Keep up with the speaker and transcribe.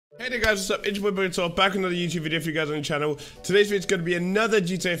Hey there guys, what's up? It's your boy Boruto, back with another YouTube video for you guys on the channel. Today's video is going to be another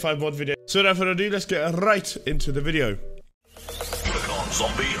GTA 5 mod video. So without further ado, let's get right into the video. Click on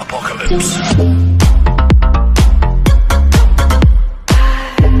Zombie Apocalypse.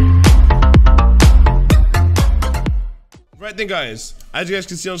 Right then guys, as you guys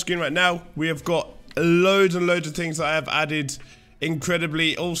can see on screen right now, we have got loads and loads of things that I have added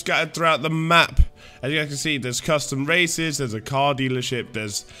incredibly all scattered throughout the map. As you guys can see, there's custom races, there's a car dealership,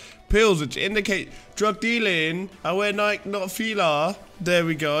 there's pills which indicate drug dealing. I wear Nike, not Fila. There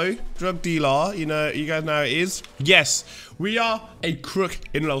we go. Drug dealer. You know, you guys know how it is. Yes, we are a crook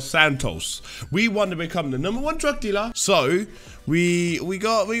in Los Santos. We want to become the #1 drug dealer. So we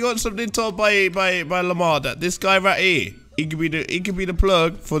got something told by Lamar that this guy right here, he could be the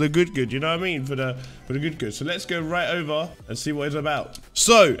plug for the good, you know what I mean? For the good. So let's go right over and see what it's about.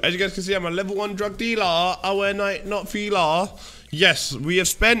 So, as you guys can see, I'm a level 1 drug dealer. I wear Nike, not Fila. Yes, we have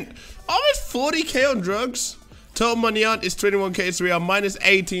spent almost 40k on drugs. Total money out is 21k, so we are minus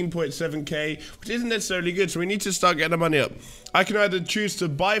 18.7k, which isn't necessarily good, so we need to start getting the money up. I can either choose to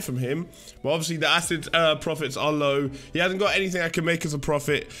buy from him, but obviously the asset profits are low. He hasn't got anything I can make as a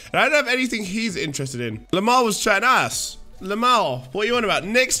profit, and I don't have anything he's interested in. Lamar was chatting ass. Lamar, what are you on about?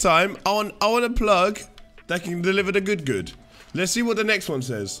 Next time, I want a plug that can deliver the good. Let's see what the next one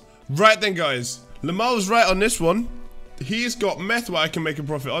says. Right then, guys. Lamar was right on this one. He's got meth where I can make a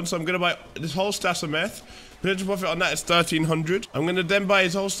profit on, so I'm going to buy this whole stash of meth. Potential profit on that is 1,300. I'm going to then buy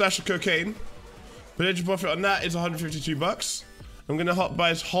his whole stash of cocaine. Potential profit on that is 152 bucks. I'm going to buy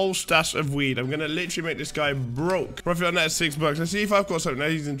his whole stash of weed. I'm going to literally make this guy broke. Profit on that is 6 bucks. Let's see if I've got something that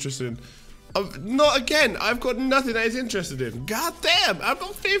he's interested in. Not again. I've got nothing that he's interested in. God damn. I've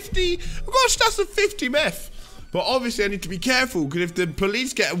got 50. I've got a stash of 50 meth. But obviously I need to be careful, because if the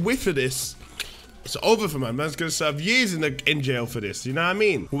police get a whiff of this, it's over for man. Man's gonna serve years in jail for this. You know what I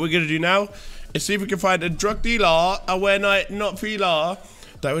mean? What we're gonna do now is see if we can find a drug dealer, aware night, not Fila,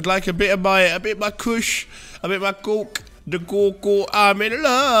 that would like a bit of my kush, a bit of my coke, the cocoa. I'm in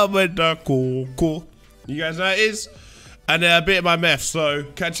love with the cocoa. You guys know how it is? And a bit of my meth. So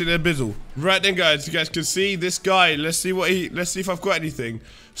catch it in a bizzle. Right then, guys, you guys can see this guy. Let's see if I've got anything.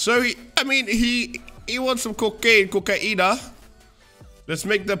 So he wants some cocaine. Let's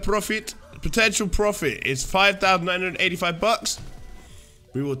make the profit. Potential profit is 5,985 bucks.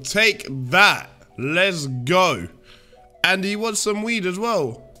 We will take that. Let's go. And he wants some weed as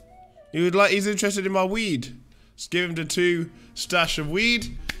well. He's interested in my weed. Let's give him the 2 stash of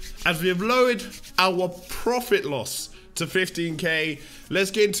weed. As we have lowered our profit loss to 15k, let's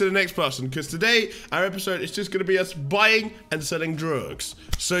get into the next person, because today our episode is just going to be us buying and selling drugs.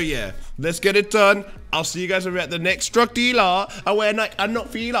 So yeah, let's get it done. I'll see you guys when we're at the next drug dealer. I wear Nike, I'm not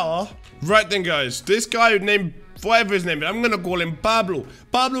Fila. Right then, guys, this guy named, whatever his name is, I'm gonna call him Pablo.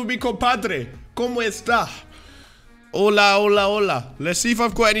 Pablo, mi compadre, ¿cómo está? Hola. Let's see if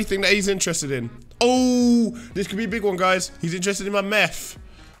I've got anything that he's interested in. Oh, this could be a big one, guys. He's interested in my meth.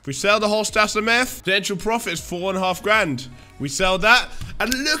 If we sell the whole stash of meth, potential profit is 4.5 grand. We sell that,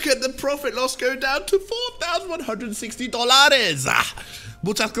 and look at the profit loss go down to $4,160.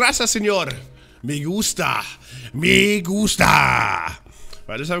 Muchas gracias, señor. Me gusta.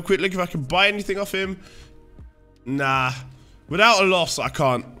 Right, let's have a quick look if I can buy anything off him. Nah. Without a loss, I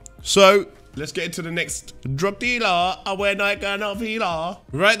can't. So, let's get into the next drug dealer. I wear Nike, not Fila.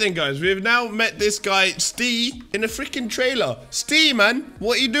 Right then, guys, we have now met this guy, Steve, in a freaking trailer. Steve, man,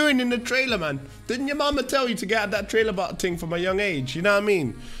 what are you doing in the trailer, man? Didn't your mama tell you to get out that trailer butt thing from a young age? You know what I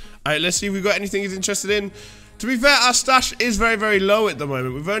mean? All right, let's see if we've got anything he's interested in. To be fair, our stash is very, very low at the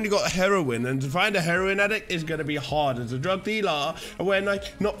moment. We've only got heroin, and to find a heroin addict is going to be hard. As a drug dealer, I wear Nike,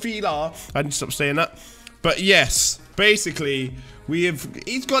 not Fila. I need to stop saying that. But yes, basically,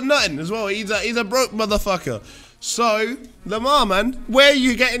 he's got nothing as well. He's a broke motherfucker. So, Lamar, man, where are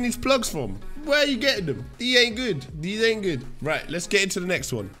you getting these plugs from? Where are you getting them? These ain't good. Right, let's get into the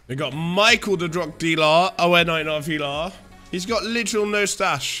next one. We got Michael, the drug dealer. I wear Nike, not Fila. He's got literal no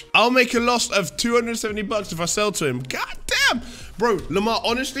stash. I'll make a loss of 270 bucks if I sell to him. God damn. Bro, Lamar,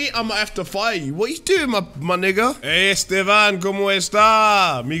 honestly, I might have to fire you. What are you doing, my nigga? Hey, Esteban, ¿cómo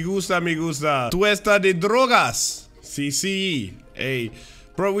está? Me gusta. ¿Tú estás de drogas? Sí. Hey.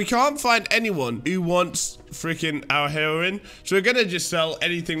 Bro, we can't find anyone who wants freaking our heroin, so we're gonna just sell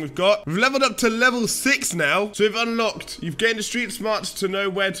anything we've got. We've leveled up to level 6 now, so we've unlocked. You've gained the street smarts to know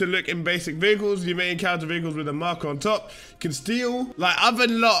where to look in basic vehicles. You may encounter vehicles with a marker on top. You can steal. Like, I've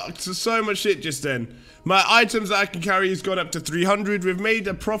unlocked so much shit just then. My items that I can carry has gone up to 300. We've made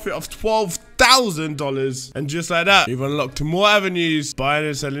a profit of $12,000, and just like that, we've unlocked more avenues buying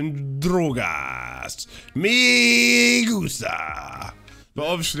and selling drogas. Me gusta. But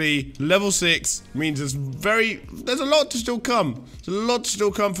obviously, level 6 means there's a lot to still come. There's a lot to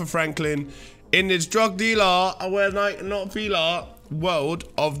still come for Franklin in this drug dealer, not dealer world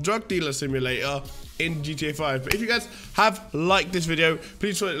of drug dealer simulator in GTA 5. But if you guys have liked this video,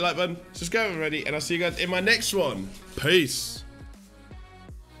 please hit the like button, subscribe already, and I'll see you guys in my next one. Peace.